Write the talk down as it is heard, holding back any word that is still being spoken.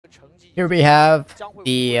Here we have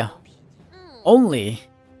the only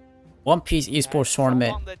One Piece esports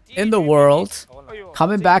tournament in the world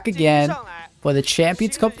coming back again for the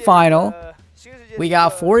Champions Cup final. We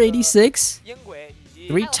got 486,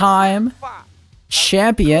 3-time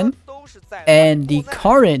champion, and the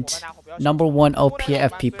current #1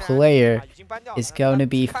 OPFP player is going to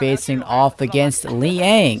be facing off against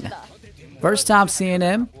Liang. First time seeing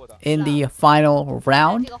him in the final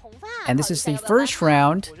round, and this is the first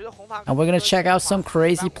round, and we're going to check out some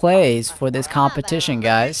crazy plays for this competition,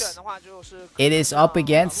 guys. It is up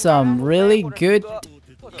against some really good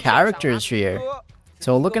characters here.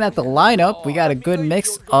 So looking at the lineup, we got a good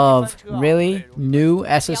mix of really new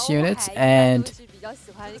SS units and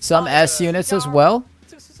some S units as well.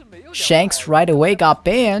 Shanks right away got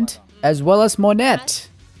banned, as well as Monet,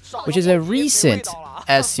 which is a recent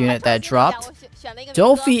S unit that dropped.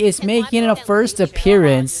 Dofi is making a first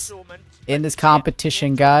appearance in this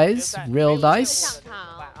competition, guys. Real nice.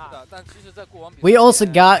 We also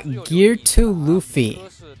got Gear 2 Luffy.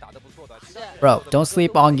 Bro, don't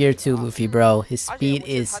sleep on Gear 2 Luffy, bro. His speed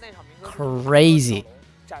is crazy.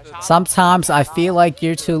 Sometimes I feel like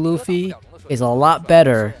Gear 2 Luffy is a lot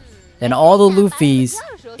better than all the Luffys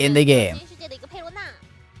in the game.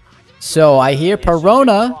 So I hear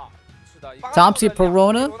Perona, Thompson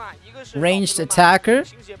Perona, ranged attacker,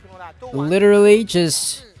 literally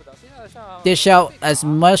just dish out as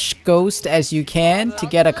much ghost as you can to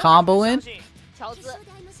get a combo in.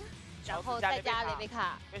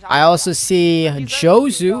 I also see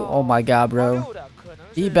Jozu. Oh my god, bro.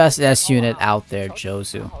 The best S unit out there,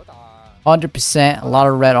 Jozu. 100%, a lot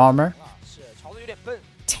of red armor.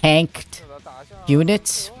 Tanked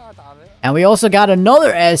unit. And we also got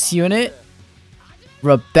another S unit,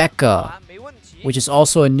 Rebecca, which is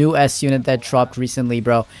also a new S unit that dropped recently,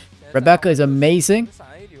 bro. Rebecca is amazing.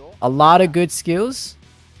 A lot of good skills.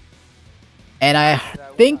 And I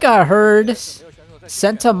think I heard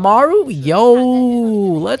Sentomaru. Yo,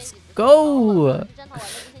 let's go.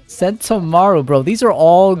 Sentomaru, bro. These are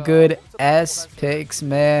all good S picks,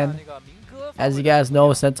 man. As you guys know,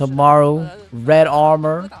 Sentomaru, red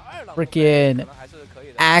armor, freaking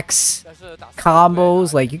axe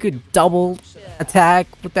combos. Like, you could double attack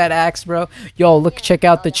with that axe, bro. Yo, look, check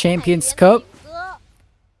out the Champions Cup.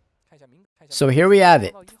 So here we have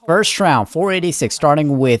it. First round, 486,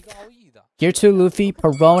 starting with Gear 2 Luffy,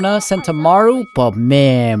 Perona, Sentomaru. But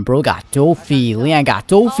man, bro got Dofi. Liang got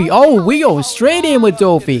Dofi. Oh, we going straight in with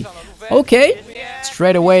Dofi. Okay.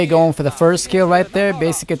 Straight away going for the first kill right there.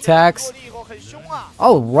 Basic attacks.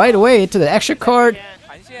 Oh, right away into the extra card.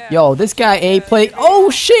 Yo, this guy A-play. Oh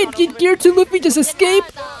shit, did Gear 2 Luffy just escape?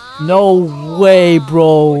 No way,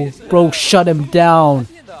 bro. Bro, shut him down.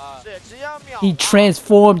 He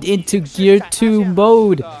transformed into Gear 2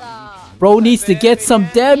 mode. Bro needs to get some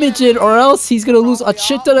damage in, or else he's gonna lose a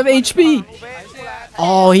shit ton of HP.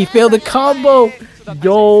 Oh, he failed the combo.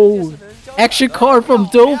 Yo, extra card from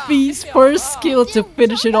Dofi's first skill to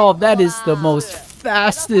finish it off. That is the most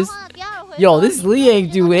fastest. Yo, this Liang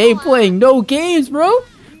dude ain't playing no games, bro.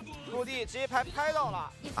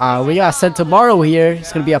 We got Sentomaru here.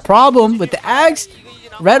 It's gonna be a problem with the axe.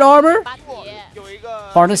 Red armor.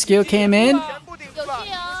 Partner skill came in.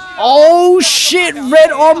 Oh shit!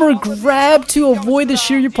 Red armor grab to avoid the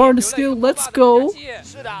Shiryu partner skill. Let's go.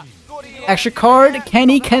 Extra card. Can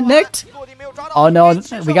he connect? Oh no,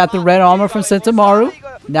 we got the red armor from Sentomaru.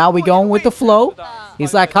 Now we going with the flow.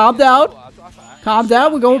 He's like, calm down. Calm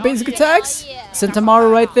down. We're going with basic attacks.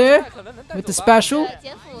 Sentomaru right there with the special.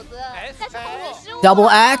 Double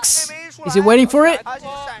axe. Is he waiting for it?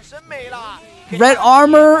 Red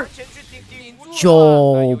armor.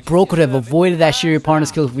 Yo, bro could have avoided that Shiryu partner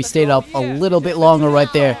skill if we stayed up a little bit longer right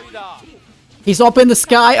there. He's up in the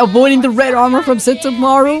sky, avoiding the red armor from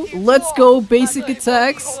Sentomaru. Let's go, basic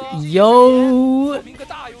attacks. Yo,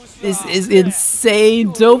 this is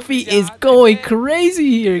insane. Dofi is going crazy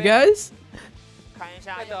here, guys.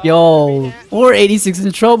 Yo, 486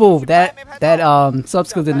 in trouble. That sub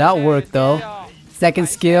skill did not work though. Second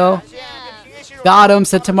skill, got him.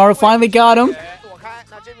 Sentomaru finally got him.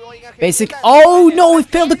 Basic. Oh no, he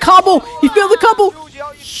failed the combo. He failed the combo.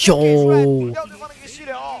 Yo.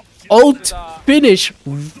 Ult finish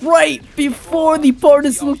right before the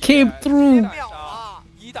partner skill came through.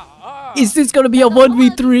 Is this gonna be a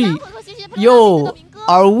 1v3? Yo,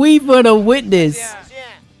 are we gonna witness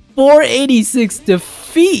 486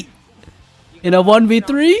 defeat in a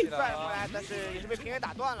 1v3?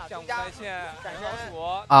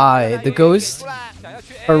 The ghost.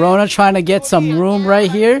 Perona trying to get some room right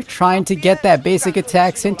here. Trying to get that basic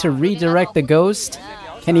attacks in to redirect the ghost.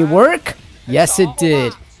 Can he work? Yes, it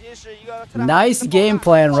did. Nice game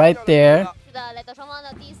plan right there.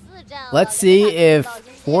 Let's see if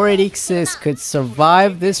 486 could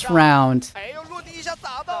survive this round.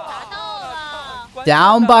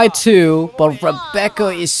 Down by 2, but Rebecca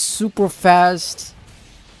is super fast.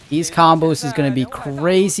 These combos is gonna be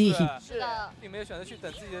crazy.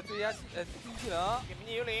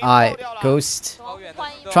 Alright, Ghost.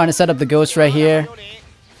 Trying to set up the Ghost right here.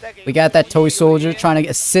 We got that Toy Soldier trying to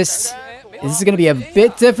assist. This is gonna be a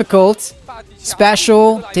bit difficult.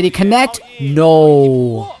 Special. Did he connect?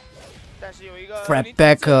 No.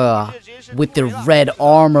 Rebecca with the red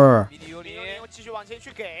armor.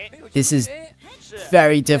 This is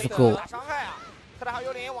very difficult.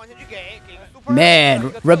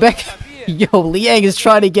 Man, Rebecca. Yo, Liang is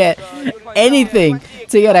trying to get anything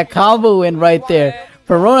to get a combo in right there.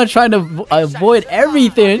 Perona trying to avoid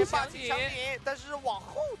everything.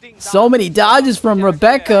 So many dodges from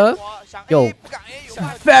Rebecca. Yo,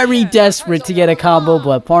 very desperate to get a combo,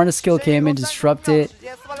 but partner skill came in, disrupted.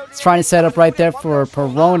 He's trying to set up right there for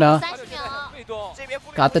Perona.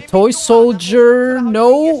 Got the Toy Soldier.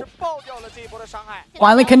 No.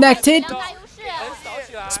 Finally connected.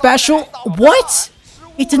 Special. What?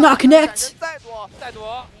 It did not connect.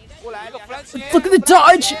 Look at the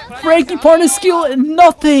dodge. Frankie partner skill and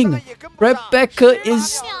nothing. Rebecca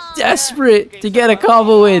is desperate to get a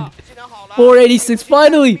combo in. 486.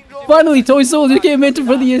 Finally. Finally, Toy Soldier came in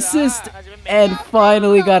for the assist. And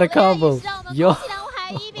finally got a combo. Yo.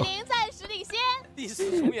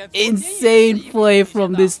 Insane play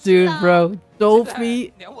from this dude, bro.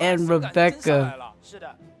 Sophie and Rebecca.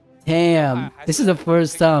 Damn. This is the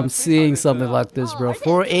first time seeing something like this, bro.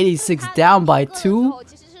 486 down by 2.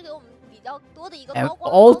 And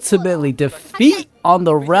ultimately defeat on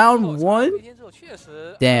the round 1.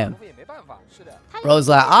 Damn. Bro's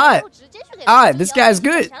like, alright, this guy's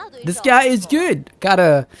good. This guy is good.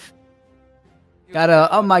 Gotta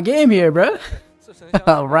up my game here, bro.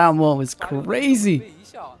 Round 1 was crazy.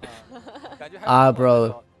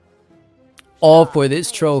 Bro. All for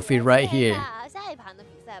this trophy right here.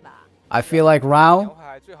 I feel like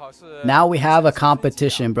now we have a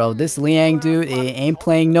competition, bro. This Liang dude ain't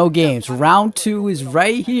playing no games. Round 2 is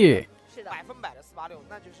right here.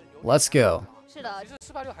 Let's go.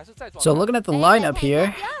 So looking at the lineup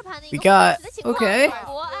here, we got, okay,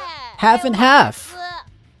 half and half.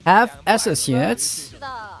 Half SS units,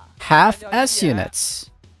 half S units.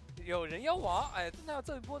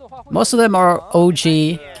 Most of them are OG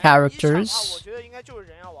characters,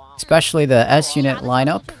 especially the S unit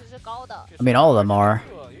lineup. I mean, all of them are.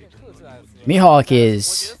 Mihawk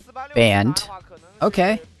is banned.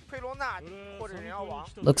 Okay.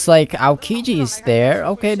 Looks like Aokiji is there.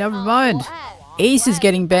 Okay, never mind. Ace is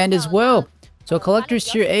getting banned as well. So Collector's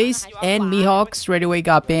Tier Ace and Mihawk straight away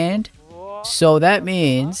got banned. So that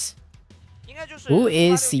means... who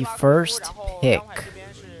is the first pick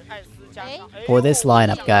for this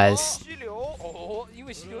lineup, guys?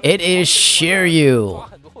 It is Shiryu.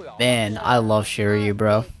 Man, I love Shiryu,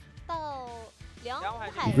 bro.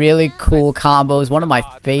 Really cool combos. One of my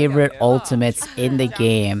favorite ultimates in the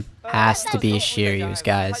game has to be Shiryu's,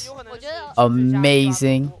 guys.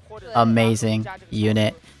 Amazing, amazing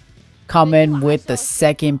unit. Coming with the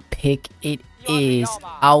second pick, it is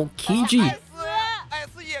Aokiji.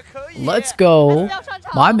 Let's go.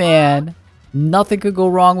 My man. Nothing could go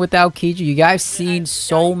wrong with Aokiji. You guys seen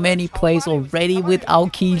so many plays already with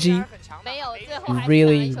Aokiji.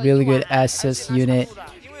 Really, really good SS unit.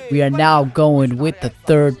 We are now going with the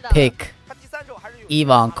third pick,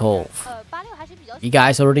 Ivankov. You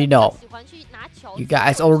guys already know. You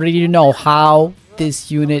guys already know how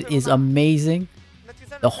this unit is amazing.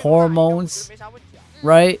 The hormones,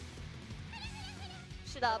 right?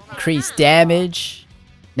 Increased damage.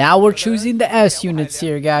 Now we're choosing the S units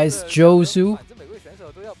here, guys. Jozu.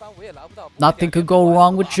 Nothing could go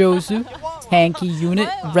wrong with Jozu. Tanky unit,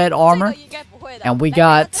 red armor. And we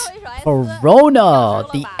got Perona,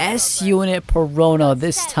 the S unit Perona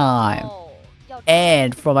this time.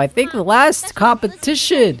 And from, I think, the last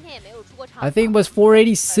competition, I think it was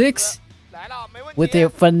 486, with a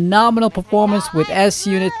phenomenal performance with S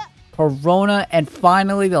unit Perona. And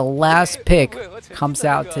finally, the last pick comes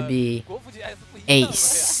out to be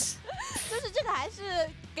Ace.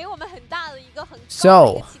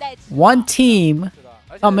 So, one team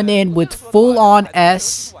coming in with full-on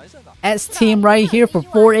S team right here for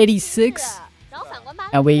 486.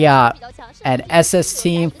 And we got an SS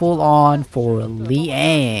team full-on for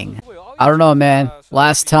Liang. I don't know, man.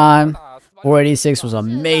 Last time, 486 was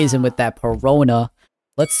amazing with that Perona.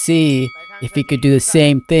 Let's see if he could do the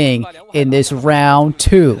same thing in this round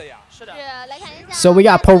 2. So we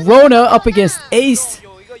got Perona up against Ace.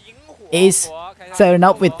 Ace setting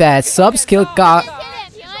up with that sub skill, got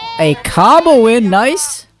a combo in,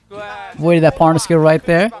 nice. Avoided that partner skill right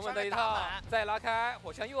there.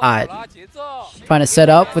 Alright, trying to set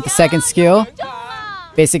up with the second skill.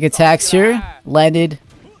 Basic attacks here, landed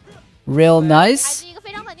real nice.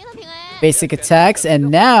 Basic attacks,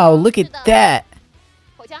 and now look at that.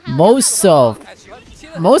 Most of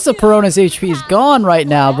Perona's HP is gone right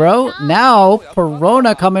now, bro. Now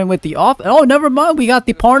Perona coming with the off. Oh, never mind. We got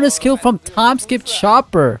the partner skill from Time Skip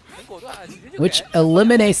Chopper, which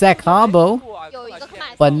eliminates that combo.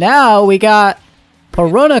 But now we got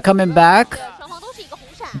Perona coming back.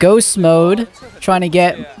 Ghost mode, trying to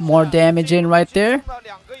get more damage in right there.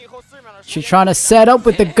 She's trying to set up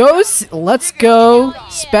with the ghost. Let's go.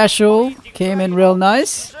 Special came in real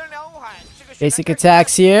nice. Basic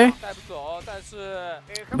attacks here.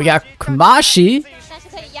 We got Kumashi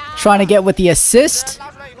trying to get with the assist.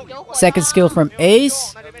 Second skill from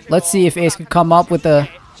Ace. Let's see if Ace can come up with the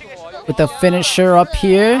finisher up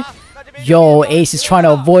here. Yo, Ace is trying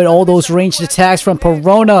to avoid all those ranged attacks from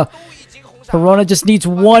Perona. Perona just needs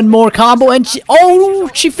one more combo, and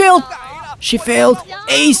she failed. She failed.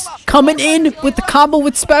 Ace coming in with the combo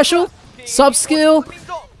with special. Sub skill.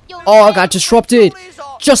 Oh, I got disrupted.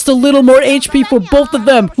 Just a little more HP for both of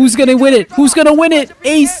them. Who's gonna win it? Who's gonna win it?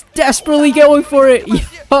 Ace desperately going for it.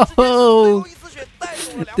 Yo,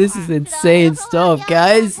 this is insane stuff,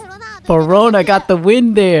 guys. Perona got the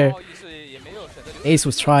win there. Ace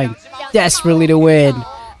was trying desperately to win.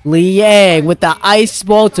 Liang with the ice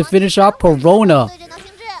ball to finish off Perona.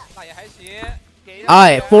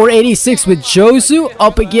 Alright, 486 with Josu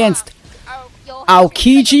up against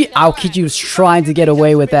Aokiji. Aokiji was trying to get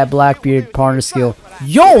away with that Blackbeard partner skill.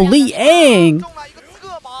 Yo, Liang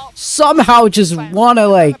somehow just wanna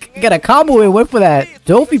like get a combo in, went for that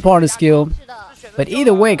Dofi partner skill. But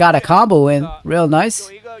either way, got a combo in. Real nice.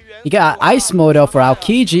 You got ice mode up for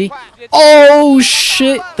Aokiji. Oh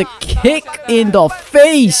shit, the kick in the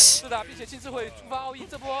face.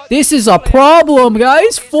 This is a problem,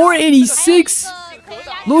 guys. 486.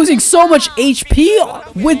 Losing so much HP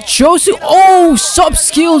with Josu. Oh, sub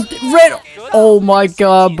skills red. Oh my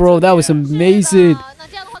god, bro. That was amazing.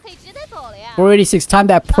 486 timed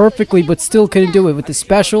that perfectly, but still couldn't do it with the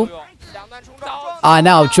special.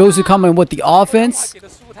 Now Josu coming with the offense.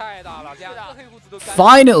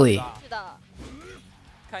 Finally,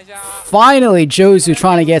 Josu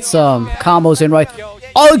trying to get some combos in right.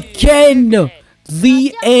 Again,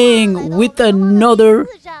 Liang with another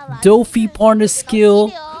Dofi partner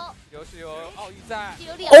skill.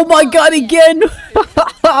 Oh my god, again.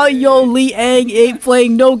 Yo, Liang ain't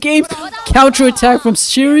playing no games. Counter attack from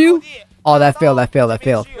Shiryu. Oh, that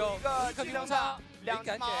failed.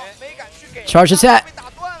 Charge attack.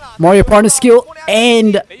 Mario partner skill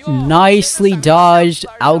and nicely dodged.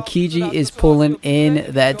 Aokiji is pulling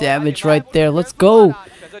in that damage right there. Let's go.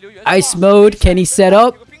 Ice mode. Can he set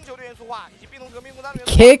up?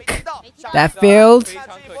 Kick. That failed.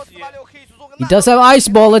 He does have ice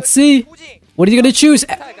ball. Let's see. What are you gonna choose?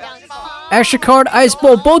 Extra card, ice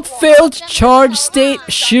ball. Both failed. Charge state.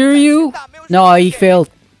 Shiryu. No, he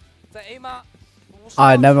failed.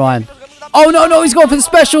 Alright, never mind. Oh no, he's going for the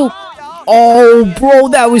special. Oh, bro,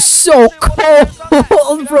 that was so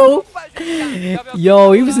cold, bro.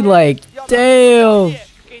 Yo, he was like, damn.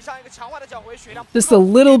 Just a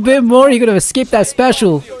little bit more, he could have escaped that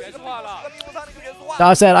special.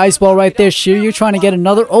 Dodge that ice ball right there. Shiryu trying to get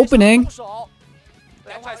another opening.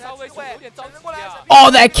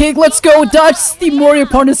 Oh, that kick. Let's go. Dodge the Mario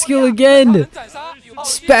partner skill again.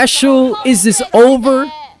 Special. Is this over?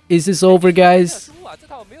 Is this over, guys?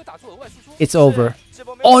 It's over.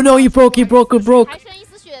 Oh no, he broke.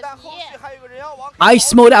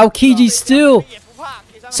 Ice mode Aokiji still.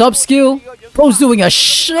 Sub skill. Bro's doing a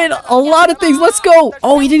lot of things. Let's go.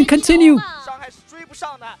 Oh, he didn't continue.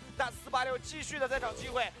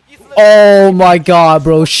 Oh my god,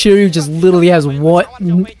 bro. Shiryu just literally has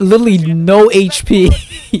literally no HP.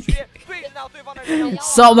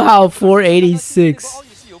 Somehow 486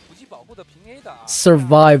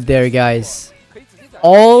 survived there, guys.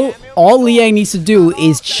 All Liang needs to do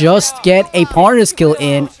is just get a partner skill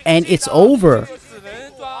in, and it's over.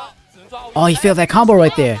 Oh, he failed that combo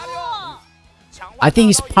right there. I think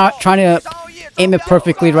he's trying to aim it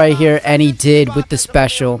perfectly right here, and he did with the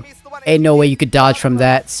special. Ain't no way you could dodge from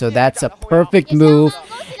that, so that's a perfect move.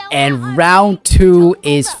 And round 2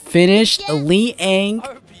 is finished. Liang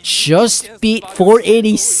just beat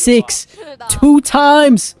 486 2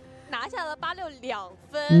 times.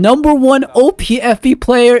 Number 1 OPFP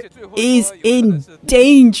player is in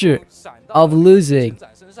danger of losing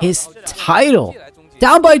his title.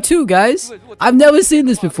 Down by 2, guys. I've never seen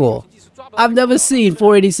this before. I've never seen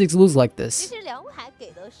 486 lose like this.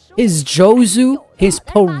 His Jozu, his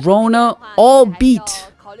Perona, all beat.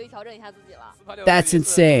 That's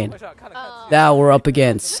insane. Now we're up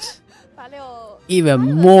against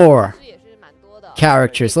even more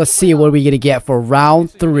characters. Let's see what we're gonna get for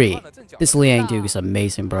round 3. This Liang dude is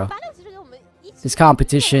amazing, bro. This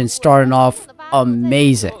competition starting off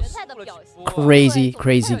amazing. Crazy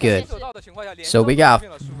good. So we got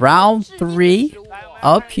round 3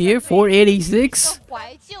 up here, 486.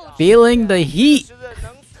 Feeling the heat.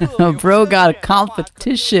 Bro got a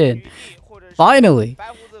competition. Finally.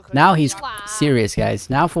 Now he's serious, guys.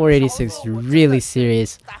 Now 486 is really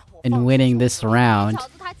serious in winning this round.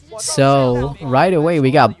 So right away we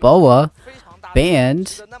got Boa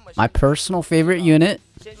banned, my personal favorite unit,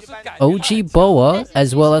 OG Boa,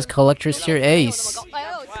 as well as Collector's Tier Ace.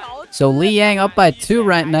 So Liang up by 2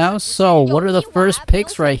 right now. So what are the first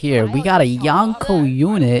picks right here? We got a Yonko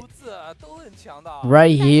unit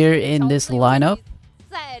right here in this lineup.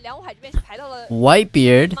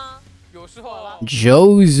 Whitebeard,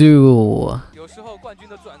 Jozu.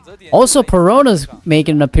 Also Perona's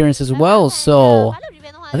making an appearance as well. So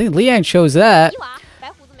I think Liang chose that.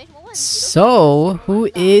 So who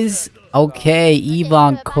is... Okay,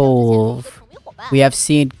 Ivankov. We have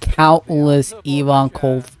seen countless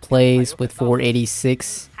Ivankov plays with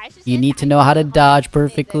 486. You need to know how to dodge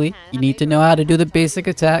perfectly. You need to know how to do the basic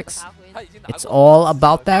attacks. It's all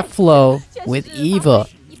about that flow with Eva.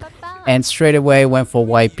 And straight away went for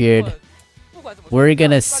Whitebeard. We're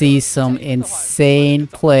gonna see some insane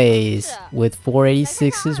plays with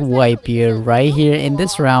 486's Whitebeard right here in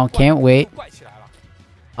this round. Can't wait.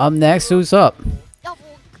 Up next, who's up?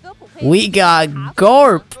 We got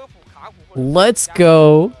Garp. Let's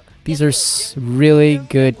go. These are really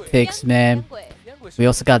good picks, man. We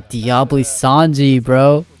also got Diable Sanji,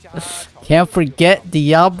 bro. Can't forget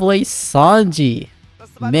Diable Sanji.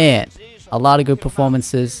 Man, a lot of good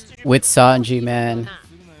performances with Sanji, man.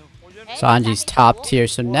 Sanji's top tier.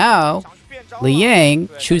 So now, Liang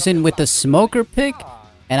choosing with the smoker pick.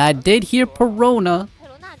 And I did hear Perona.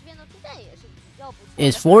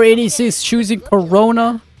 Is 486 choosing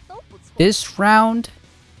Perona this round?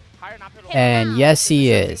 And yes,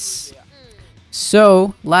 he is.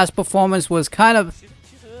 So last performance was kind of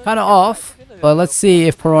off, but let's see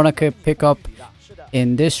if Perona could pick up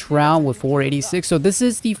in this round with 486. So this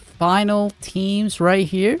is the final teams right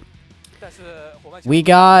here. We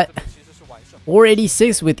got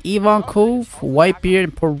 486 with Ivankov, Whitebeard,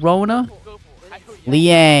 and Perona.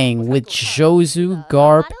 Liang with Jozu,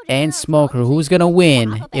 Garp, and Smoker. Who's gonna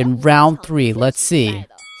win in round 3? Let's see.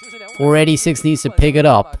 486 needs to pick it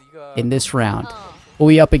up in this round. Who are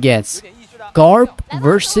we up against? Garp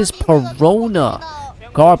versus Perona.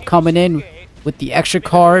 Garp coming in with the extra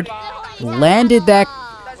card. Landed that.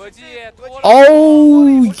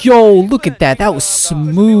 Oh, yo, look at that. That was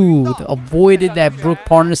smooth. Avoided that Brook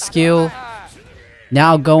partner skill.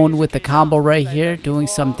 Now going with the combo right here. Doing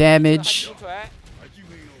some damage.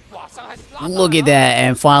 Look at that.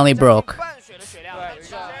 And finally broke.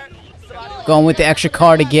 Going with the extra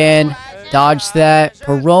card again. Dodge that.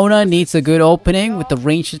 Perona needs a good opening with the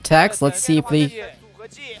ranged attacks. Let's see if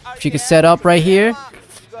she can set up right here.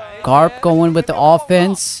 Garp going with the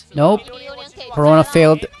offense. Nope. Perona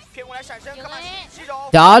failed.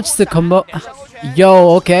 Dodge the combo.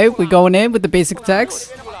 Yo, okay. We're going in with the basic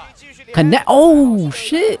attacks. Connect. Oh,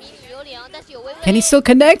 shit. Can he still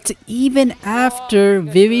connect? Even after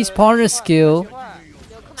Vivi's partner skill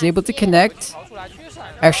is able to connect.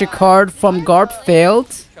 Extra card from Garp failed.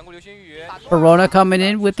 Perona coming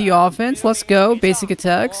in with the offense. Let's go. Basic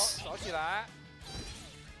attacks.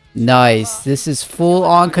 Nice. This is full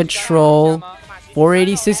on control.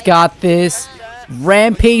 486 got this.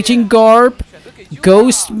 Rampaging Garp.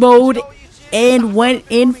 Ghost mode. And went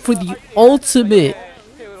in for the ultimate.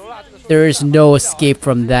 There is no escape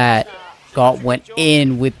from that. Garp went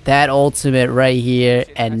in with that ultimate right here.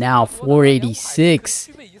 And now 486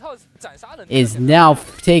 is now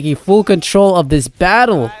taking full control of this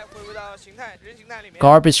battle.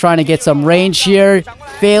 Garp is trying to get some range here.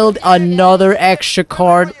 Failed another extra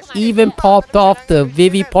card. Even popped off the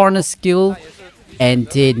Vivi partner skill. And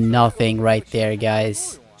did nothing right there,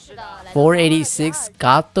 guys. 486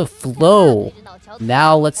 got the flow.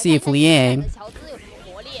 Now let's see if Liang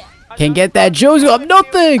can get that Jozu up.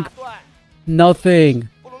 Nothing! Nothing.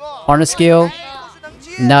 Partner skill.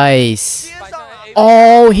 Nice.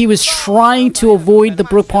 Oh, he was trying to avoid the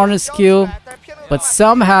Brook partner skill. But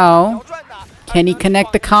somehow... Can he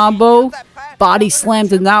connect the combo? Body slam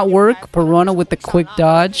did not work. Perona with the quick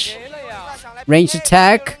dodge. Ranged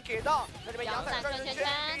attack.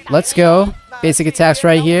 Let's go. Basic attacks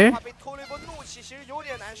right here.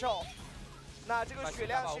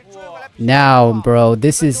 Now, bro,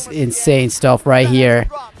 this is insane stuff right here.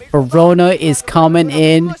 Verona is coming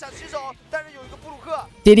in.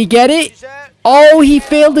 Did he get it? Oh, he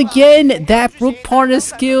failed again. That Brook partner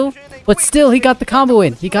skill. But still, he got the combo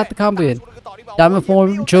in. He got the combo in. Diamond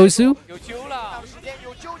form, Josu.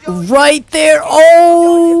 Right there.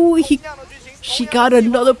 Oh, she got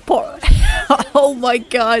another part. Oh my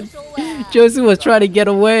god. Josu was trying to get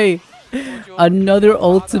away. Another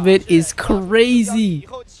ultimate is crazy.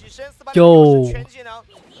 Yo.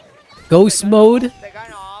 Ghost mode.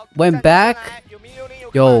 Went back.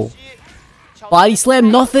 Yo. Body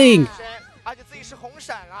slam, nothing.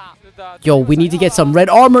 Yo, we need to get some red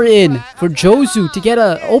armor in for Josu to get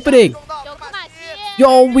an opening.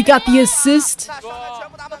 Yo, we got the assist.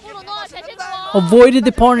 Avoided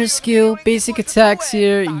the partner skill. Basic attacks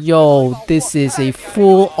here. Yo, this is a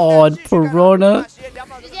full-on Piranha.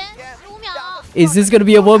 Is this going to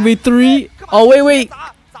be a 1v3? Oh, wait.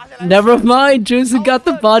 Never mind. Josu got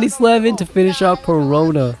the body slam in to finish out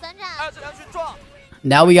Piranha.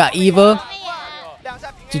 Now we got Eva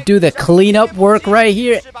to do the cleanup work right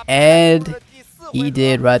here. And he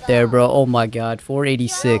did right there, bro. Oh my god.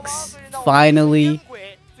 486. Finally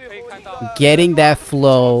getting that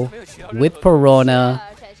flow with Piranha.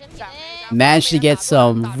 Managed to get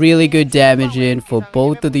some really good damage in for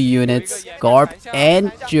both of the units. Garp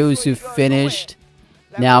and Josu finished.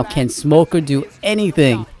 Now can Smoker do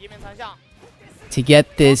anything to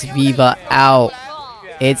get this Viva out?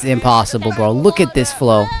 It's impossible, bro. Look at this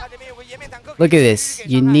flow. Look at this.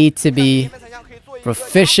 You need to be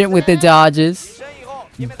proficient with the dodges.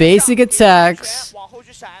 Basic attacks.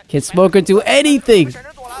 Can Smoker do anything?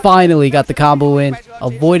 Finally got the combo in.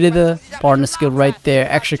 Avoided the partner skill right there.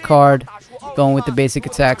 Extra card. Going with the basic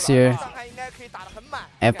attacks here.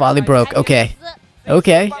 And finally broke. Okay.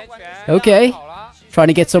 Trying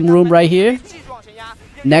to get some room right here.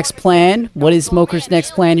 Next plan. What is Smoker's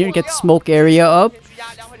next plan here? Get the smoke area up.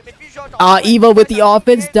 Eva with the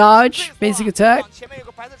offense. Dodge. Basic attack.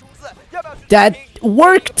 That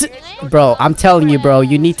worked. Bro, I'm telling you, bro.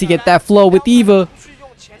 You need to get that flow with Eva.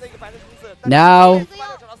 Now,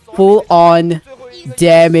 full on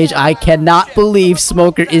damage. I cannot believe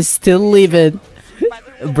Smoker is still leaving.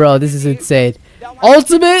 Bro, this is insane.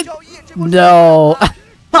 Ultimate? No.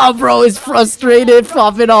 Oh, bro is frustrated,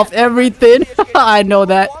 popping off everything. I know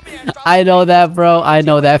that. I know that, bro. I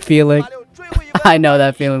know that feeling. I know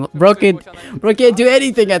that feeling. Bro can't do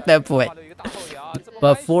anything at that point.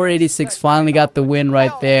 But 486 finally got the win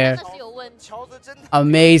right there.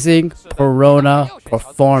 Amazing Piranha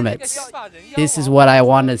performance. This is what I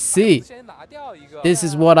want to see. This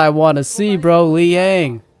is what I want to see, bro.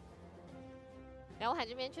 Liang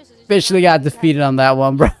officially got defeated on that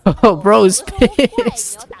one, bro. Bro's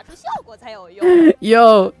pissed.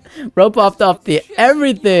 Yo, bro popped off the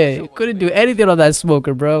everything. Couldn't do anything on that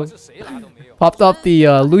Smoker, bro. Popped off the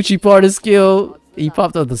Lucci partner skill. He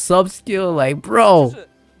popped off the sub skill. Like, bro.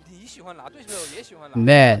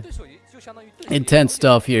 Man. Intense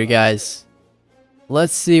stuff here, guys.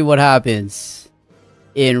 Let's see what happens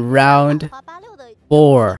in round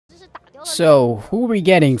 4. So, who are we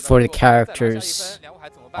getting for the characters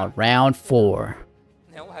on round 4?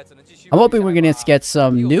 I'm hoping we're gonna get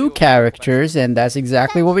some new characters, and that's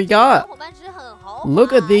exactly what we got.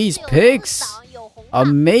 Look at these picks.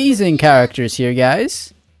 Amazing characters here,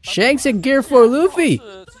 guys. Shanks and Gear for Luffy.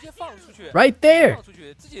 Right there.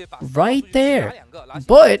 Right there.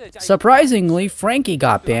 But, surprisingly, Frankie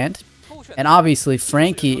got banned. And obviously,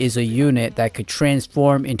 Frankie is a unit that could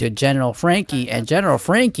transform into General Frankie. And General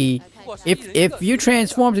Frankie, if you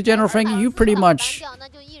transform to General Frankie, you pretty much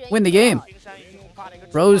win the game.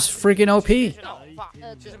 Bro's freaking OP.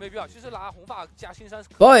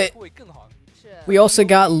 But we also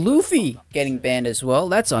got Luffy getting banned as well.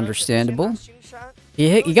 That's understandable.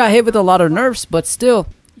 He got hit with a lot of nerfs, but still,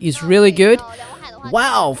 he's really good.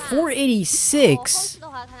 Wow, 486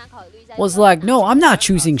 was like, no, I'm not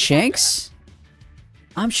choosing Shanks.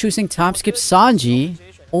 I'm choosing time skip Sanji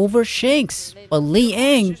over Shanks. But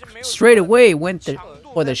Liang straight away went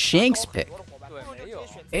for the Shanks pick.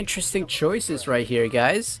 Interesting choices right here,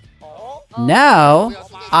 guys. Now,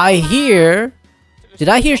 I hear... Did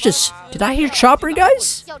I hear Chopper,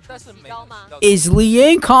 guys? Is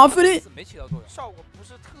Liang confident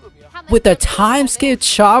with a time skip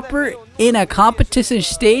Chopper in a competition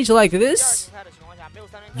stage like this?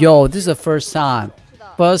 Yo, this is the first time.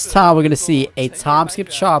 First time we're gonna see a time skip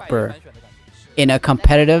Chopper in a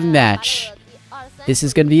competitive match. This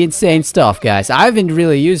is gonna be insane stuff, guys. I haven't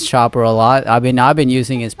really used Chopper a lot. I've been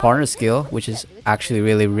using his partner skill, which is actually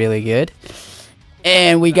really good.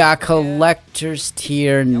 And we got Collector's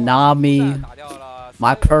Tier Nami.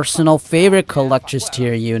 My personal favorite Collector's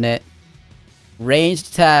Tier unit. Ranged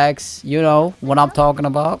attacks, you know what I'm talking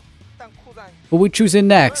about. Who we choosing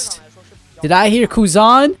next? Did I hear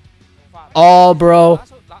Kuzan? Oh, bro.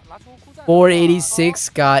 486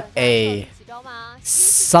 got a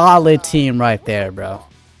solid team right there, bro.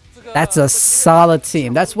 That's a solid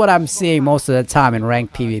team. That's what I'm seeing most of the time in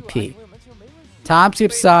ranked PvP. Time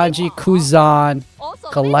Skip Sanji, Kuzan,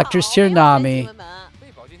 Collector's Tier Nami,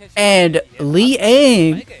 and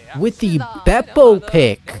Liang with the Beppo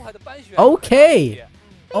pick. Okay.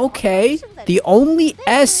 Okay. The only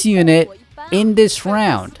S unit in this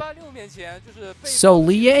round. So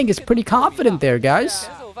Liang is pretty confident there, guys.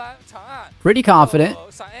 Pretty confident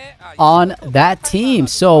on that team.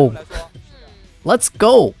 So let's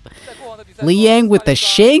go. Liang with the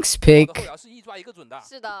Shanks pick.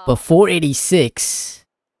 But 486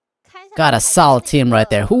 got a solid team right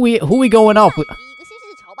there. Who we going up with?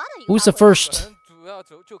 Who's the first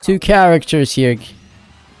two characters here?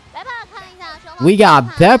 We got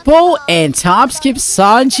Beppo and Time Skip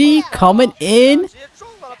Sanji coming in.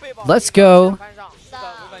 Let's go.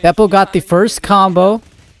 Beppo got the first combo.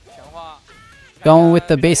 Going with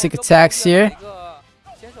the basic attacks here.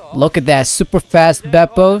 Look at that. Super fast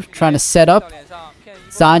Beppo trying to set up.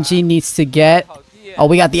 Sanji needs to get... Oh,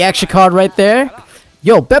 we got the action card right there.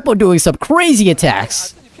 Yo, Beppo doing some crazy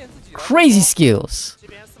attacks. Crazy skills.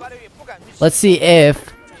 Let's see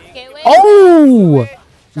if... Oh!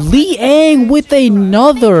 Liang with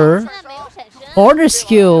another harder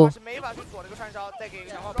skill.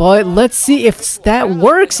 But let's see if that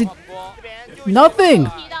works. Nothing.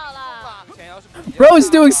 Bro is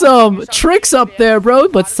doing some tricks up there, bro.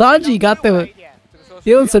 But Sanji got the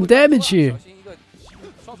dealing some damage here.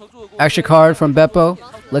 Extra card from Beppo.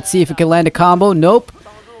 Let's see if it can land a combo. Nope.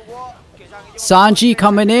 Sanji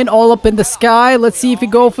coming in all up in the sky. Let's see if he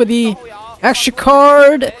go for the extra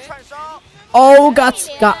card. Oh, got.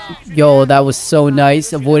 Yo, that was so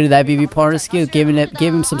nice. Avoided that VV partner skill, gave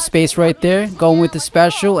him some space right there. Going with the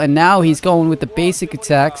special, and now he's going with the basic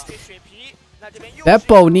attacks.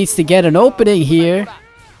 Beppo needs to get an opening here.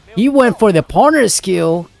 He went for the partner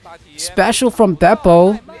skill. Special from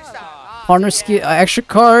Beppo. Partner skill, extra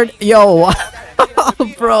card. Yo,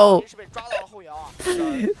 bro.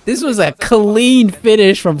 This was a clean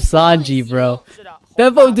finish from Sanji, bro.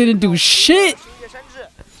 Beppo didn't do shit.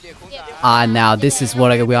 Now this is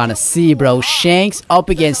what we want to see, bro. Shanks up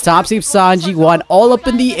against Time Skip Sanji. One all up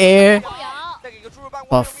in the air.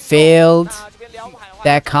 But failed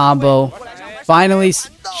that combo. Finally,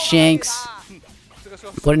 Shanks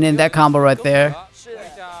putting in that combo right there.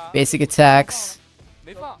 Basic attacks.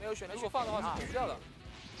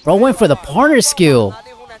 Bro went for the partner skill.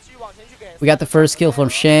 We got the first skill from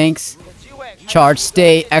Shanks. Charge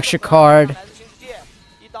state, extra card.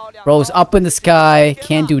 Bro's up in the sky,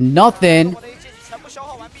 can't do nothing.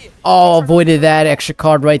 Oh, avoided that extra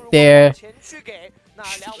card right there.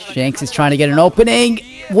 Shanks is trying to get an opening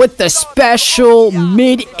with the special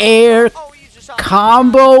mid-air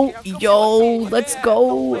combo. Yo, let's go.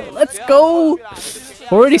 Let's go.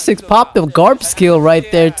 46 popped the Garp skill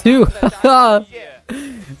right there too.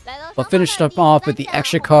 But finished up off with the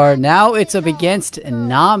extra card. Now it's up against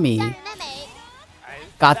Nami.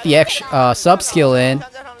 Got the extra sub skill in.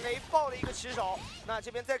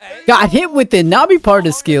 Got hit with the Nami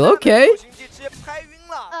partner skill. Okay.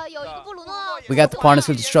 We got the partner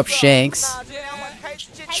skill to disrupt Shanks.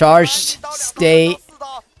 Charged state.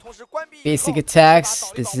 Basic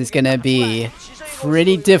attacks. This is gonna be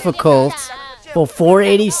pretty difficult for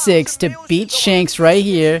 486 to beat Shanks right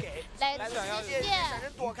here.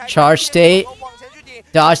 Charge state.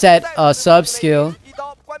 Dodge that sub skill.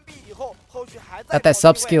 Got that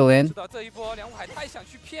sub skill in.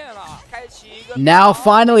 Now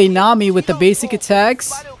finally Nami with the basic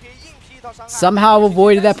attacks. Somehow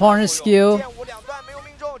avoided that partner skill.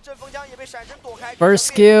 First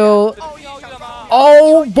skill.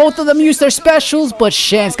 Oh, both of them used their specials, but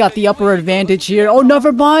Shanks got the upper advantage here. Oh,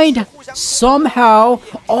 never mind. Somehow.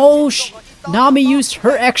 Oh, Nami used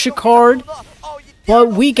her extra card. But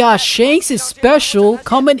we got Shanks' special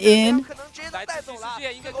coming in.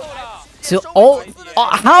 So,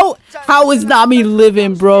 how is Nami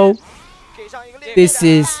living, bro? This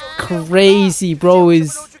is crazy, bro.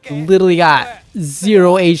 Is literally got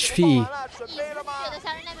 0 HP.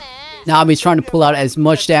 Nami's trying to pull out as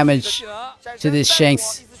much damage to this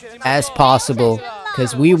Shanks as possible,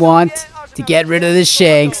 because we want to get rid of this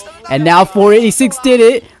Shanks. And now 486 did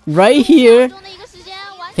it right here.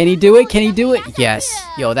 Can he do it? Can he do it? Yes.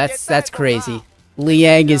 Yo, that's crazy.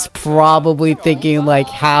 Liang is probably thinking like,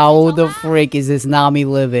 how the frick is this Nami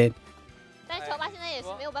living?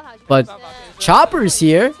 But Chopper's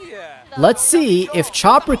here. Let's see if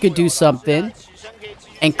Chopper could do something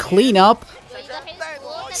and clean up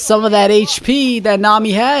some of that HP that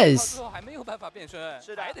Nami has.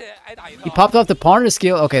 He popped off the partner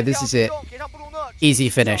skill. Okay, this is it. Easy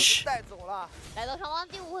finish.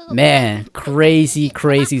 Man, crazy,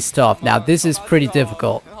 crazy stuff. Now, this is pretty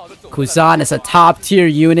difficult. Kuzan is a top tier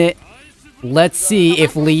unit. Let's see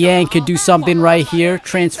if Liang could do something right here.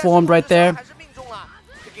 Transformed right there.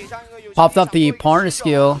 Popped up the partner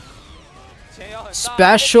skill.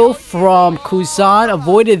 Special from Kuzan.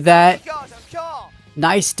 Avoided that.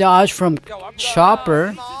 Nice dodge from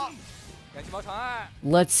Chopper.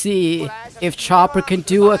 Let's see if Chopper can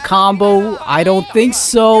do a combo. I don't think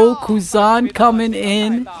so. Kuzan coming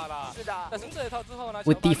in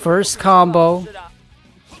with the first combo.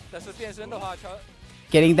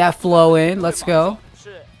 Getting that flow in. Let's go.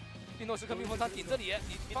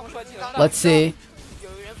 Let's see.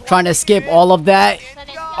 Trying to skip all of that.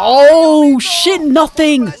 Oh shit,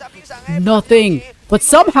 nothing. Nothing. But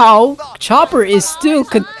somehow, Chopper is still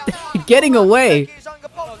getting away.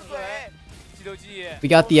 We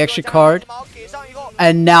got the extra card.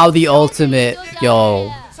 And now the ultimate.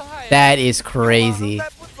 Yo, that is crazy.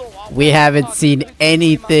 We haven't seen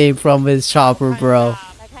anything from his Chopper, bro.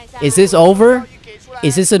 Is this over?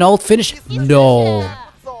 Is this an ult finish? No.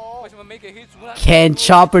 Can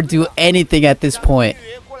Chopper do anything at this point?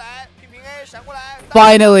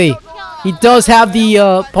 Finally. He does have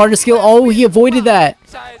the partner skill. Oh, he avoided that.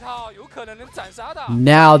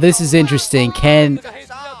 Now, this is interesting. Can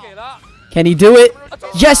he do it?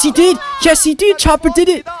 Yes, he did. Yes, he did. Chopper did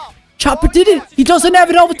it. Chopper did it. He doesn't have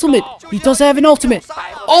an ultimate. He doesn't have an ultimate.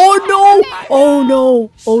 Oh, no. Oh,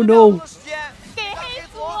 no. Oh, no.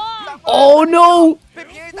 Oh, no.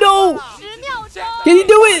 No. Can he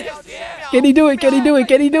do it? Can he do it? Can he do it?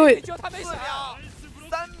 Can he do it?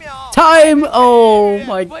 Time! Oh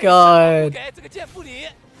my god.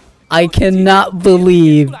 I cannot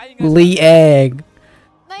believe Liang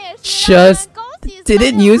just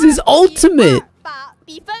didn't use his ultimate.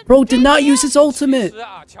 Bro, did not use his ultimate.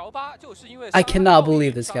 I cannot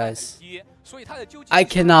believe this, guys. I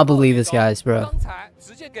cannot believe this, guys, bro.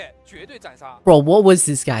 Bro, what was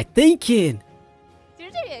this guy thinking?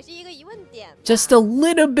 Just a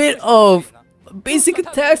little bit of basic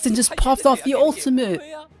attacks and just popped off the ultimate.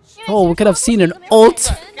 Oh, we could have seen an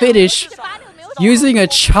ult finish using a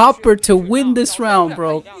Chopper to win this round,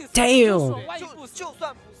 bro. Damn.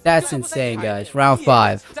 That's insane, guys. Round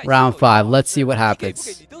 5. Round 5. Let's see what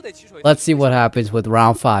happens. Let's see what happens with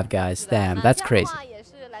round 5, guys. Damn, that's crazy.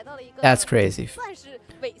 That's crazy.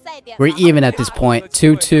 We're even at this point.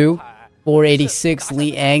 2-2. 486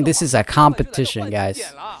 Liang. This is a competition,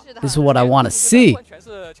 guys. This is what I want to see.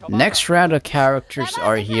 Next round of characters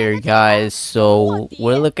are here, guys. So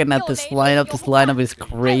we're looking at this lineup. This lineup is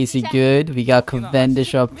crazy good. We got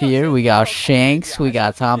Cavendish up here. We got Shanks. We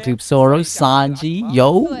got Tom Tube Zoro, Sanji.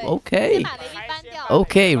 Yo, okay.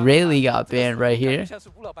 Okay, Rayleigh got banned right here.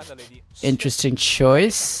 Interesting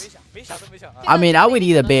choice. I mean, I would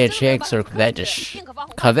either ban Shanks or Cavendish.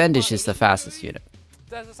 Cavendish is the fastest unit.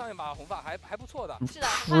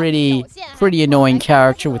 Pretty annoying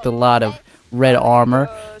character with a lot of red armor.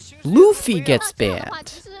 Luffy gets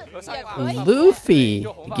banned. Luffy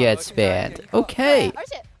gets banned. Okay.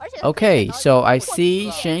 Okay, so I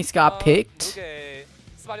see Shanks got picked.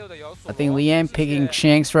 I think Liang picking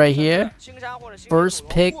Shanks right here. First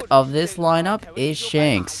pick of this lineup is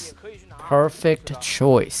Shanks. Perfect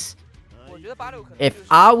choice. If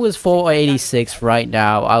I was 486 right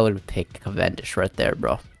now, I would have picked Cavendish right there,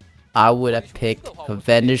 bro. I would have picked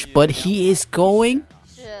Cavendish, but he is going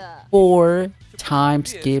for time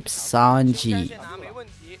skip Sanji.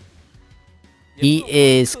 He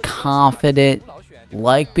is confident,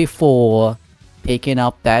 like before, picking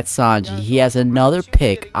up that Sanji. He has another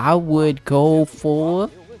pick. I would go for...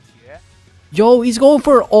 Yo, he's going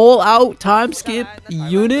for all-out time skip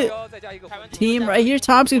unit team right here.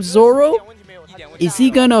 Time skip Zoro. Is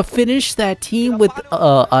he gonna finish that team with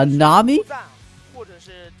a Nami?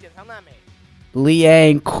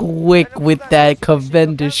 Liang quick with that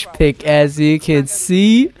Cavendish pick, as you can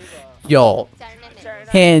see. Yo,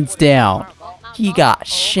 hands down, he got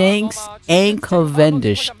Shanks and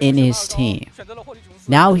Cavendish in his team.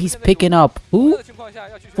 Now he's picking up who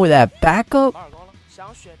for that backup?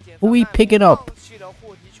 Who he picking up?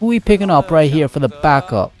 Who he picking up right here for the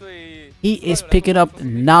backup? He is picking up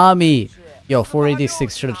Nami. Yo,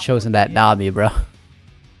 486 should have chosen that Nami, bro.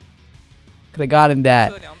 Could have gotten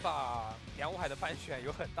that.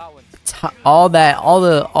 All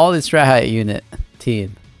this strat height unit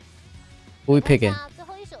team. Who we picking?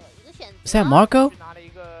 Is that Marco?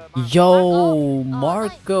 Yo,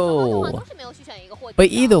 Marco. But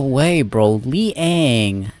either way, bro,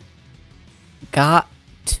 Liang got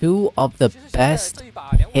 2 of the best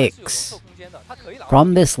picks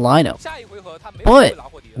from this lineup. But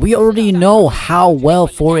we already know how well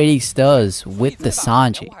 486 does with the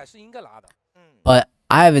Sanji. But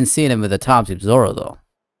I haven't seen him with the top tip Zoro though.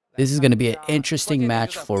 This is going to be an interesting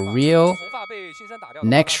match for real.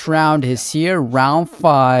 Next round is here, round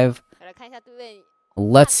 5.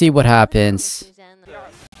 Let's see what happens.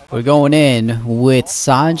 We're going in with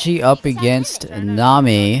Sanji up against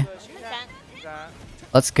Nami.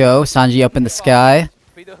 Let's go. Sanji up in the sky.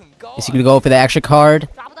 Is he going to go for the extra card?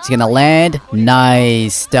 Is he going to land?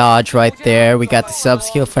 Nice dodge right there. We got the sub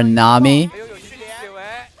skill for Nami.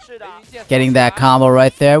 Getting that combo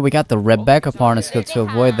right there. We got the Rebecca partner skill to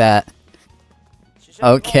avoid that.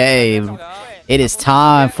 Okay. It is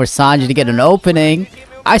time for Sanji to get an opening.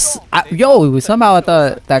 Yo, somehow I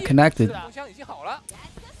thought that connected.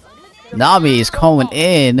 Nami is coming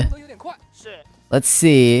in. Let's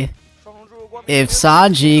see if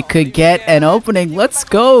Sanji could get an opening. Let's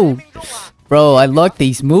go. Bro, I like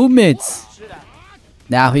these movements.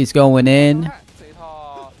 Now he's going in.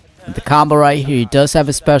 The combo right here. He does have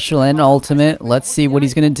a special and ultimate. Let's see what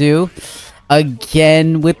he's going to do.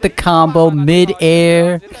 Again with the combo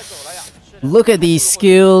mid-air. Look at these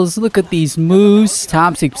skills. Look at these moves.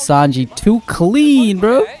 Toxic Sanji too clean,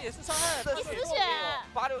 bro.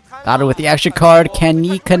 Got her with the extra card. Can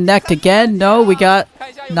he connect again? No, we got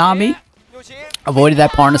Nami. Avoided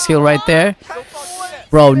that partner skill right there.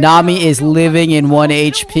 Bro, Nami is living in 1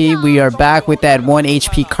 HP. We are back with that 1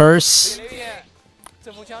 HP curse.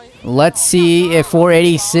 Let's see if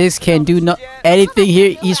 486 can do anything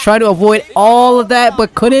here. He's trying to avoid all of that,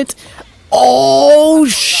 but couldn't. Oh,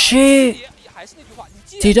 shit.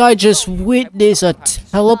 Did I just witness a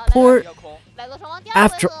teleport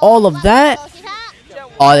after all of that?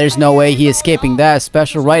 Oh, there's no way he escaping that.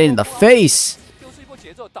 Special right in the face.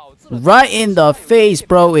 Right in the face,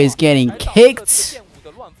 bro, is getting kicked.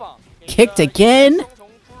 Kicked again.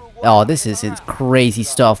 Oh, this is crazy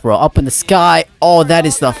stuff, bro. Up in the sky. Oh, that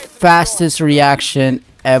is the fastest reaction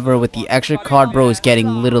ever with the extra card, bro, is getting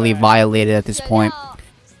literally violated at this point.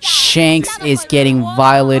 Shanks is getting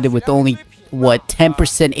violated with only, what,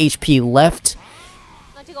 10% HP left.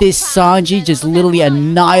 This Sanji just literally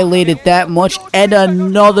annihilated that much. And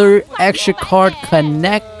another extra card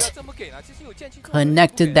connected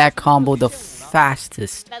that combo the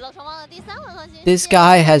fastest. This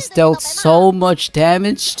guy has dealt so much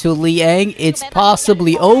damage to Liang, it's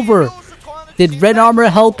possibly over. Did Red Armor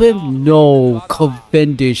help him? No.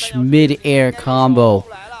 Cavendish mid-air combo.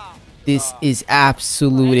 This is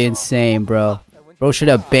absolute insane, bro. Bro should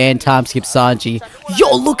have banned time skip Sanji.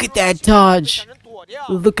 Yo, look at that dodge.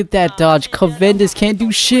 Look at that dodge. Cavendish can't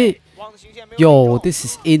do shit. Yo, this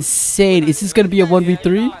is insane. Is this gonna be a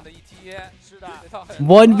 1v3?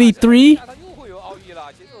 1v3?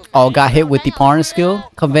 Oh, got hit with the partner skill.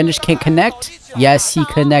 Cavendish can't connect. Yes, he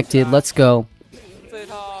connected. Let's go.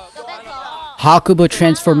 Hakuba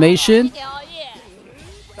transformation.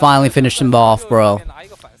 Finally finished him off, bro.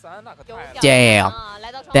 Damn.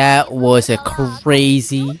 That was a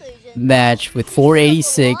crazy match with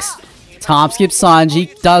 486. Tom skip Sanji.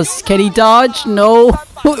 Can he dodge? No.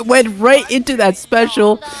 It went right into that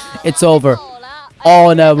special. It's over.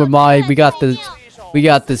 Oh, never mind. We got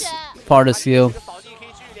this partner skill.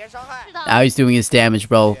 Now he's doing his damage,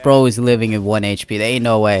 bro. Bro is living in 1 HP. There ain't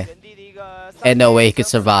no way. Ain't no way he could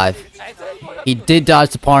survive. He did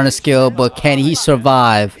dodge the partner skill, but can he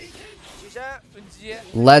survive?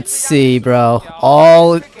 Let's see, bro.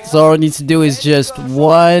 All Zoro needs to do is just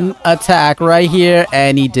one attack right here,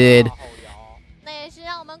 and he did.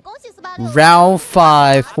 Round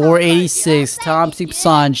 5, 486, Tom Sleep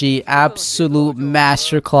Sanji, absolute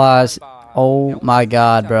masterclass. Oh my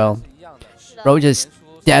god, bro. Bro just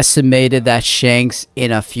decimated that Shanks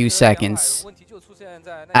in a few seconds.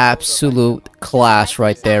 Absolute class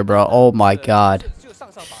right there, bro. Oh my god.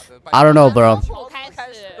 I don't know, bro.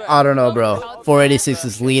 I don't know, bro. 486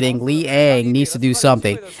 is leading. Liang needs to do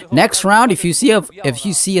something. Next round, if you see a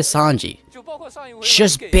Sanji,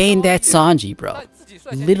 just ban that Sanji, bro.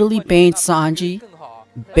 Literally ban Sanji.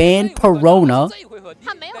 Ban Perona.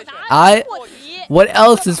 What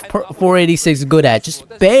else is 486 good at? Just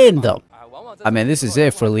ban them. I mean, this is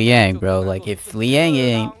it for Liang, bro. Like, if Liang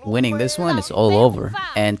ain't winning this one, it's all over.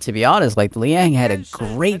 And to be honest, like, Liang had a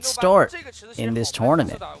great start in this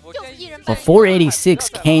tournament. But 486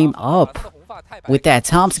 came up with that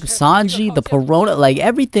Thompson Sanji, the Perona, like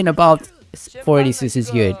everything about 486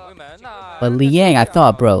 is good. But Liang, I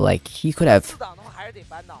thought, bro, like he could have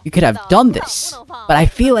done this. But I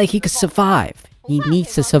feel like he could survive. He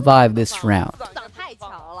needs to survive this round.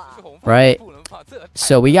 Right?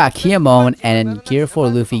 So we got Kiamon and Gear 4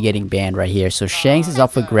 Luffy getting banned right here. So Shanks is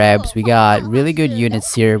up for grabs. We got really good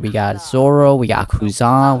units here. We got Zoro, we got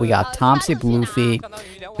Kuzan, we got Thompson Luffy.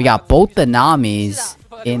 We got both the Namis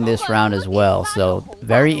in this round as well. So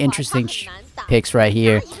very interesting picks right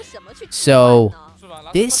here. So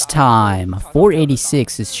this time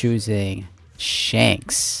 486 is choosing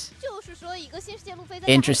Shanks.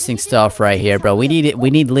 Interesting stuff right here, bro. We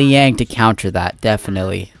need Liang to counter that,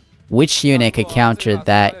 definitely. Which unit could counter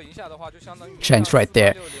that Shanks right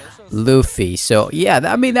there? Luffy. So yeah,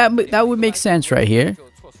 I mean that would make sense right here.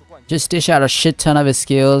 Just dish out a shit ton of his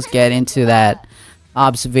skills, get into that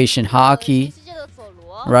observation hockey,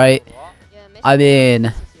 right? I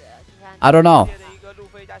mean, I don't know.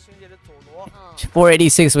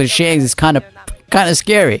 486 with Shanks is kind of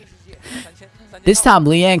scary. This time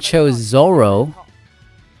Liang chose Zoro,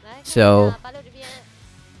 so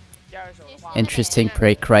interesting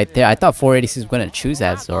pick right there. I thought 486 was gonna choose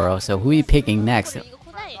that Zoro. So who are you picking next?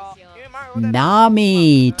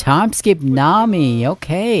 Nami, time skip Nami.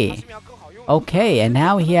 Okay. Okay, and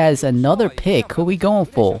now he has another pick. Who we going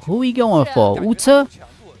for? Uta?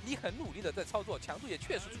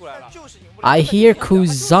 I hear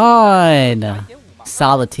Kuzan.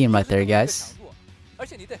 Solid team right there, guys.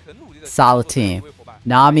 Solid team.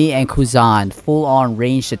 Nami and Kuzan, full on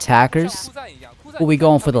ranged attackers. Who we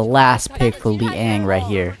going for the last pick for Liang right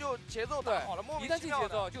here?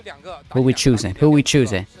 Who we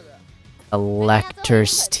choosing?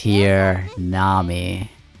 Elector's tier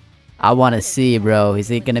Nami. I want to see, bro. Is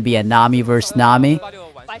it gonna be a Nami versus Nami?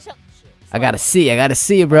 I gotta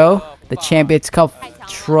see, bro. The Champions Cup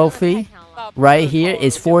trophy right here.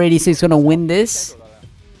 Is 486 gonna win this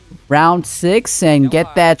round 6 and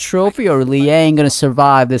get that trophy, or Liang gonna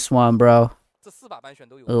survive this one, bro?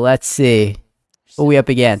 Let's see. Who we up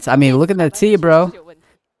against? I mean, look at that T, bro.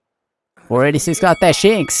 486 got that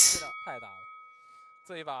Shanks.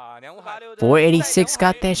 486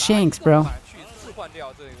 got that Shanks, bro.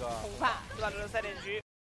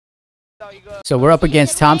 So we're up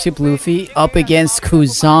against Thompson Luffy, up against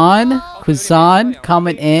Kuzan. Kuzan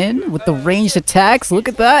coming in with the ranged attacks. Look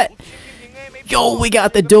at that. Yo, we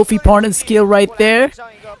got the Dofi partner skill right there.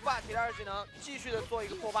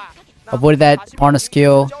 Avoided that partner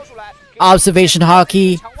skill. Observation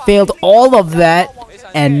hockey, failed all of that.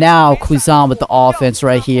 And now Kuzan with the offense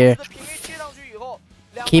right here.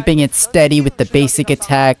 Keeping it steady with the basic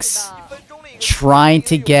attacks. Trying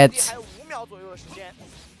to get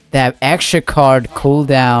that extra card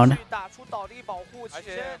cooldown.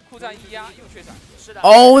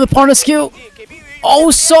 Oh, the partner skill.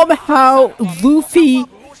 Oh, somehow Luffy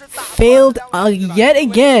failed yet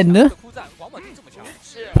again.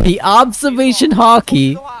 The observation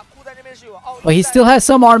hockey. But he still has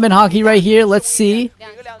some armament hockey right here. Let's see.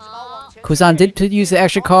 Kuzan did use the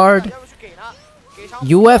extra card.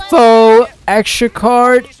 UFO extra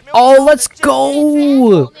card. Oh, let's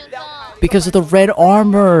go! Because of the red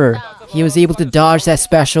armor, he was able to dodge that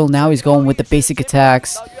special. Now he's going with the basic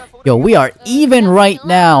attacks. Yo, we are even right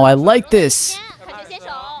now. I like this.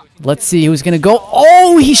 Let's see who's gonna go.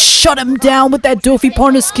 Oh, he shut him down with that Dofi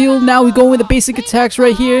partner skill. Now we're going with the basic attacks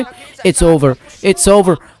right here. It's over. It's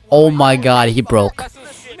over. Oh my god, he broke.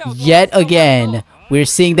 Yet again, we're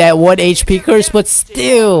seeing that 1 HP curse, but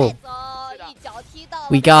still,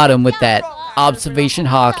 we got him with that observation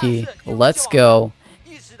hockey. Let's go.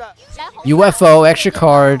 UFO, extra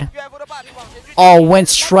card. Oh, went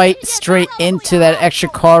straight into that extra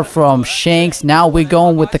card from Shanks. Now we're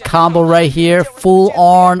going with the combo right here. Full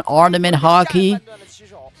on ornament hockey.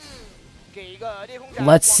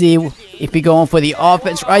 Let's see if we're going for the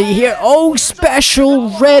offense right here. Oh, special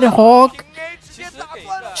Red Hawk.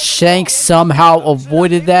 Shanks somehow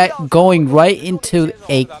avoided that, going right into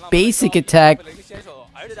a basic attack.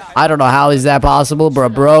 I don't know how is that possible, but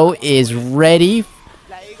bro is ready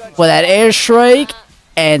for that airstrike,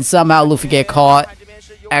 and somehow Luffy get caught.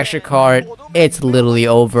 Extra card. It's literally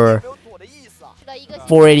over.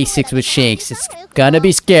 486 with Shanks. It's gonna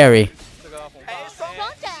be scary.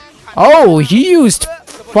 Oh, he used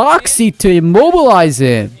Foxy to immobilize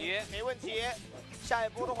him.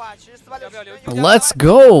 Let's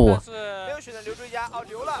go.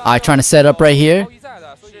 Alright, trying to set up right here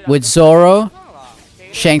with Zoro.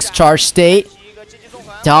 Shanks charge state.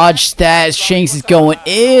 Dodge that. Shanks is going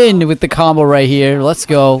in with the combo right here. Let's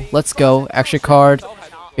go. Let's go. Extra card.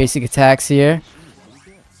 Basic attacks here.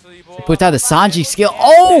 Put out the Sanji skill.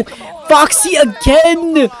 Oh! Foxy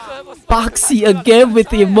again! Foxy again with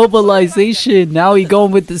the immobilization. Now he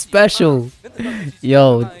going with the special.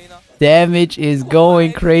 Yo, damage is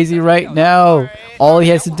going crazy right now. All he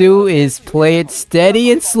has to do is play it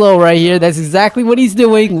steady and slow right here. That's exactly what he's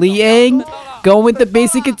doing. Liang going with the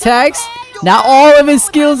basic attacks. Now all of his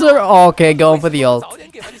skills are... Okay, going for the ult.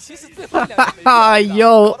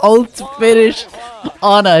 Yo, ult finish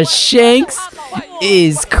on a Shanks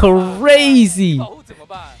is crazy.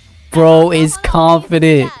 Bro is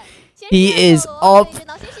confident. He is up.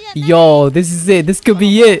 Yo, this is it. This could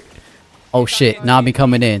be it. Oh shit, Nami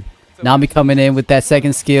coming in. Nami coming in with that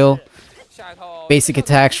second skill. Basic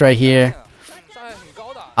attacks right here.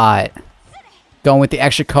 Alright. Going with the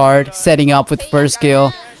extra card. Setting up with first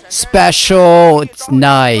skill. Special. It's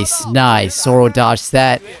nice. Nice. Zoro dodged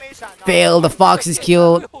that. Failed. The fox is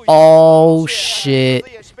killed. Oh shit.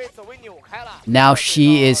 Now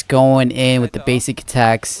she is going in with the basic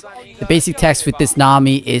attacks. The basic attacks with this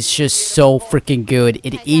Nami is just so freaking good.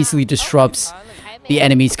 It easily disrupts the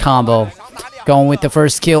enemy's combo. Going with the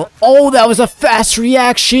first kill. Oh, that was a fast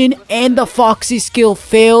reaction. And the Foxy skill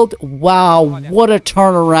failed. Wow, what a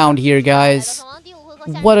turnaround here, guys.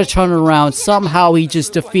 What a turnaround. Somehow he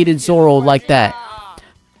just defeated Zoro like that.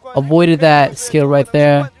 Avoided that skill right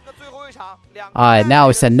there. Alright, now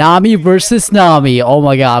it's a Nami versus Nami. Oh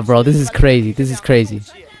my god, bro. This is crazy. This is crazy.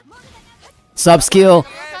 Sub skill.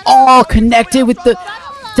 Oh, connected with the...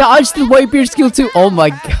 Dodge the Whitebeard skill too. Oh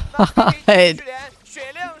my god.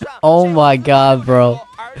 Oh my god, bro.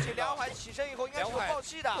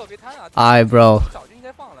 Alright, bro.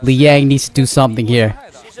 Liang needs to do something here.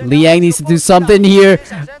 Liang needs to do something here.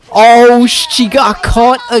 Oh, she got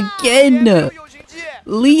caught again.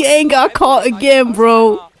 Liang got caught again,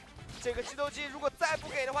 bro.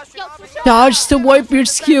 Dodge the Whitebeard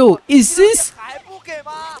skill. Is this...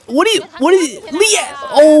 What is Liang?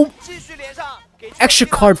 Oh. Extra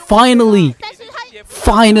card, finally.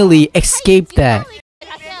 Finally escaped that.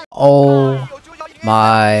 Oh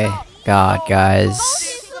my god, guys.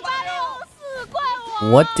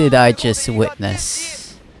 What did I just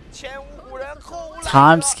witness?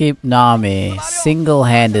 Timeskip Nami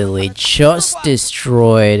single-handedly just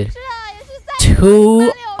destroyed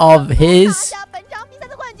 2 of his...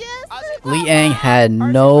 Liang had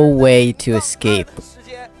no way to escape.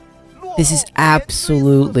 This is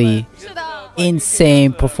absolutely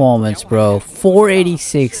insane performance, bro.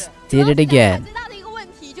 486 did it again.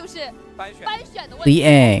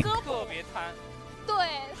 Liang.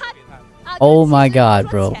 Oh my god,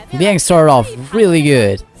 bro. Liang started off really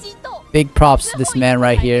good. Big props to this man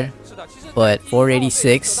right here. But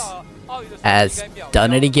 486 has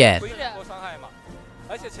done it again.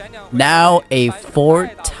 Now a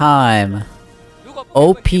 4-time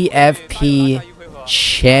OPFP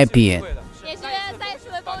champion.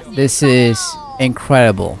 This is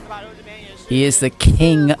incredible. He is the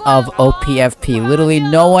king of OPFP. Literally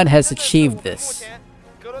no one has achieved this.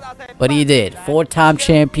 But he did. 4-time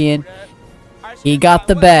champion. He got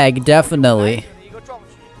the bag, definitely.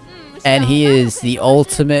 And he is the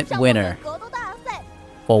ultimate winner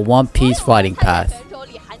for One Piece Fighting Path.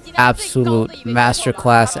 Absolute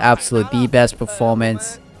masterclass, absolute the best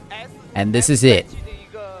performance. And this is it.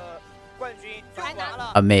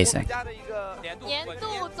 Amazing.